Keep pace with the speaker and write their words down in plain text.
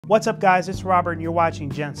What's up guys, it's Robert and you're watching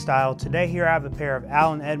GentStyle. Today here I have a pair of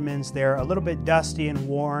Allen Edmonds. They're a little bit dusty and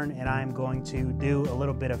worn and I'm going to do a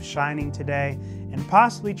little bit of shining today and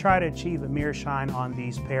possibly try to achieve a mirror shine on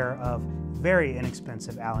these pair of very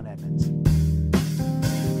inexpensive Allen Edmonds.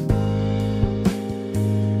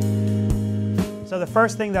 So the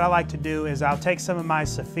first thing that I like to do is I'll take some of my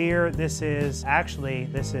Saphir. This is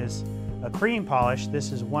a cream polish.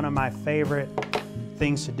 This is one of my favorite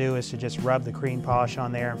things to do, is to just rub the cream polish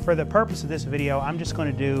on there. And for the purpose of this video, I'm just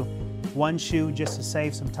going to do one shoe just to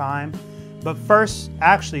save some time. But first,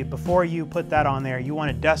 actually, before you put that on there, you want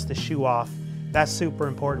to dust the shoe off. That's super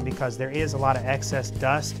important because there is a lot of excess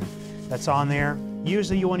dust that's on there.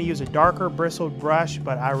 Usually you want to use a darker bristled brush,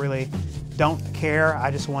 but I really don't care. I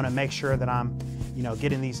just want to make sure that I'm,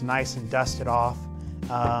 getting these nice and dusted off.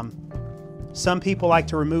 Some people like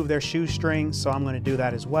to remove their shoestring, so I'm going to do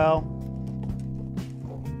that as well.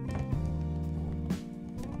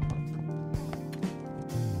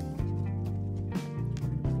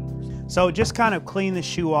 So just kind of clean the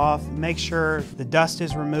shoe off, make sure the dust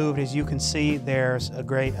is removed. As you can see, there's a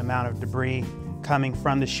great amount of debris coming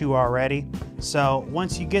from the shoe already. So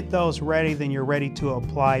once you get those ready, then you're ready to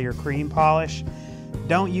apply your cream polish.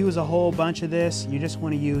 Don't use a whole bunch of this. You just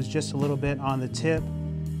want to use just a little bit on the tip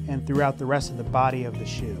and throughout the rest of the body of the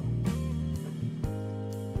shoe.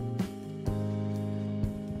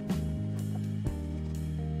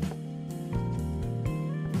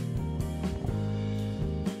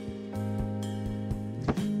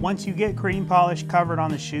 Once you get cream polish covered on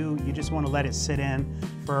the shoe, you just want to let it sit in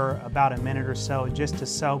for about a minute or so just to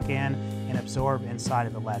soak in and absorb inside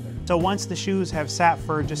of the leather. So once the shoes have sat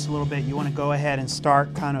for just a little bit, you want to go ahead and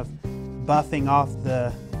start kind of buffing off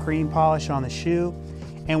the cream polish on the shoe.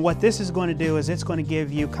 And what this is going to do is it's going to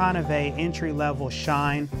give you kind of a entry-level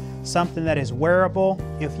shine, something that is wearable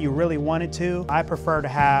if you really wanted to. I prefer to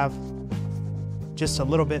have just a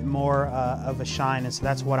little bit more of a shine, and so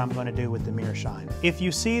that's what I'm going to do with the mirror shine. If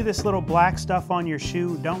you see this little black stuff on your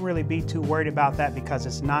shoe, don't really be too worried about that because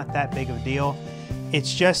it's not that big of a deal.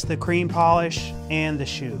 It's just the cream polish and the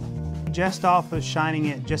shoe. Just off of shining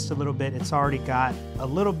it just a little bit, it's already got a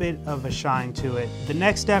little bit of a shine to it. The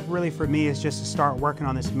next step really for me is just to start working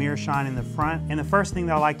on this mirror shine in the front. And the first thing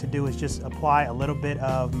that I like to do is just apply a little bit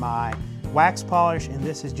of my wax polish, and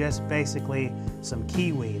this is just basically some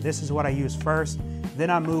kiwi. This is what I use first. Then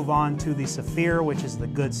I move on to the Saphir, which is the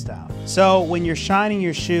good style. So when you're shining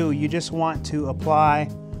your shoe, you just want to apply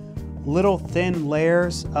little thin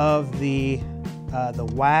layers of the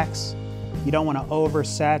wax. You don't want to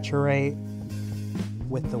oversaturate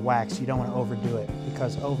with the wax. You don't want to overdo it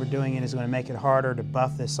because overdoing it is going to make it harder to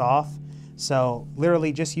buff this off. So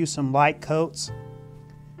literally just use some light coats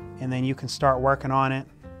and then you can start working on it.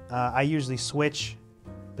 I usually switch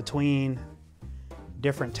between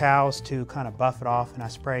different towels to kind of buff it off, and I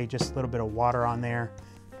spray just a little bit of water on there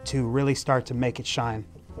to really start to make it shine.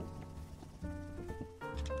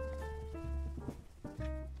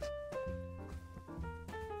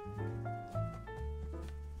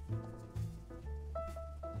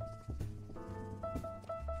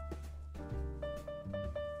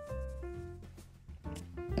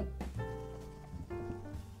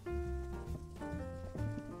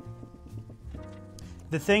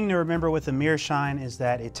 The thing to remember with a mirror shine is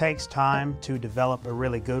that it takes time to develop a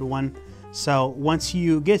really good one. So once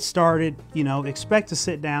you get started, expect to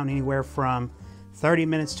sit down anywhere from 30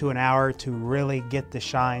 minutes to an hour to really get the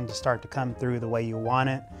shine to start to come through the way you want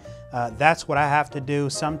it. That's what I have to do.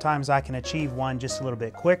 Sometimes I can achieve one just a little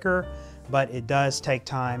bit quicker, but it does take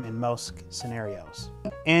time in most scenarios.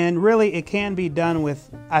 And really it can be done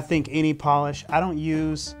with, I think, any polish. I don't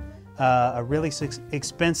use a really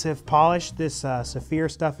expensive polish. This Saphir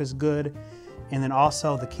stuff is good. And then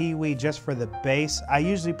also the kiwi just for the base. I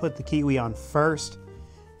usually put the kiwi on first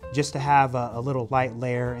just to have a little light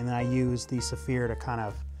layer, and then I use the Saphir to kind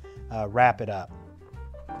of wrap it up.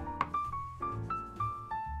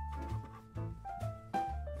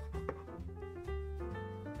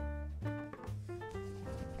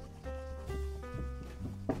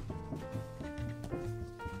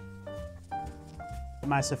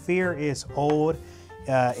 My Saphir is old.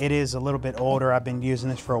 It is a little bit older. I've been using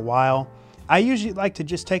this for a while. I usually like to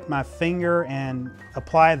just take my finger and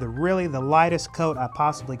apply the lightest coat I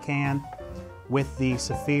possibly can with the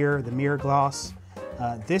Saphir, the mirror gloss.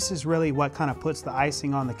 This is really what kind of puts the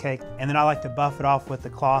icing on the cake. And then I like to buff it off with the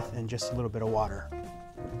cloth and just a little bit of water.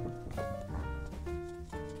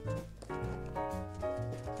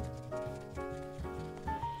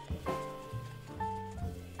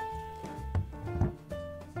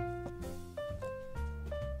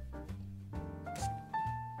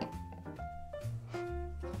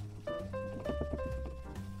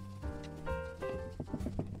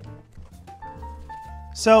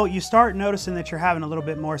 So you start noticing that you're having a little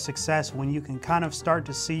bit more success when you can kind of start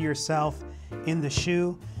to see yourself in the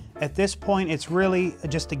shoe. At this point, it's really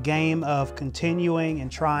just a game of continuing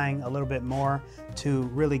and trying a little bit more to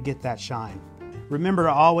really get that shine. Remember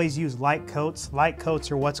to always use light coats. Light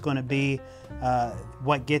coats are what's going to be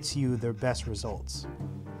what gets you the best results.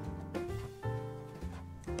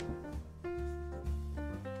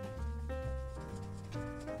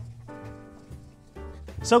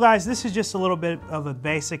 So guys, this is just a little bit of a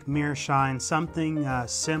basic mirror shine, something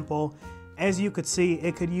simple. As you could see,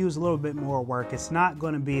 it could use a little bit more work. It's not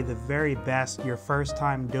going to be the very best your first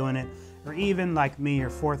time doing it, or even like me,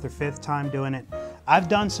 your fourth or fifth time doing it. I've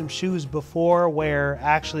done some shoes before where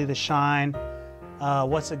actually the shine,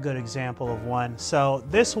 what's a good example of one? So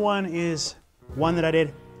this one is one that I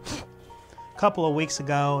did a couple of weeks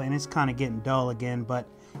ago, and it's kind of getting dull again, but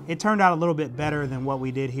it turned out a little bit better than what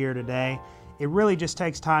we did here today. It really just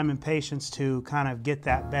takes time and patience to kind of get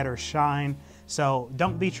that better shine. So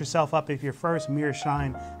don't beat yourself up if your first mirror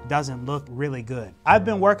shine doesn't look really good. I've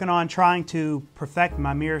been working on trying to perfect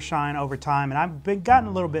my mirror shine over time, and I've gotten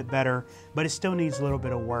a little bit better, but it still needs a little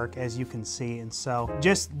bit of work, as you can see. And so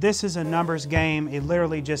this is a numbers game. It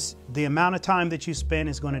literally just, the amount of time that you spend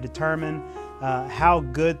is going to determine how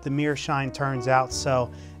good the mirror shine turns out.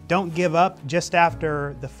 So don't give up just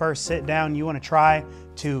after the first sit down. You want to try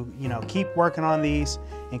to, keep working on these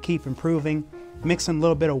and keep improving, mixing a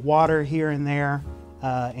little bit of water here and there,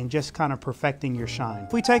 and just kind of perfecting your shine.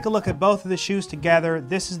 If we take a look at both of the shoes together,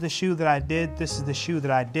 this is the shoe that I did, this is the shoe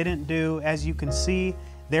that I didn't do. As you can see,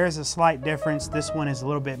 there's a slight difference. This one is a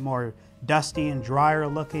little bit more dusty and drier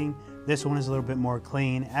looking. This one is a little bit more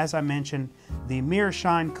clean. As I mentioned, the mirror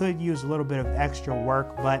shine could use a little bit of extra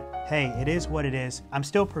work, but hey, it is what it is. I'm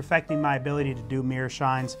still perfecting my ability to do mirror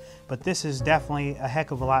shines, but this is definitely a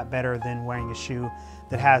heck of a lot better than wearing a shoe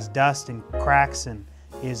that has dust and cracks and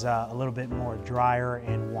is a little bit more drier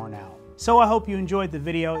and worn out. So I hope you enjoyed the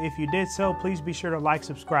video. If you did so, please be sure to like,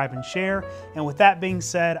 subscribe, and share. And with that being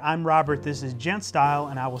said, I'm Robert, this is GentStyle,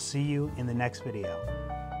 and I will see you in the next video.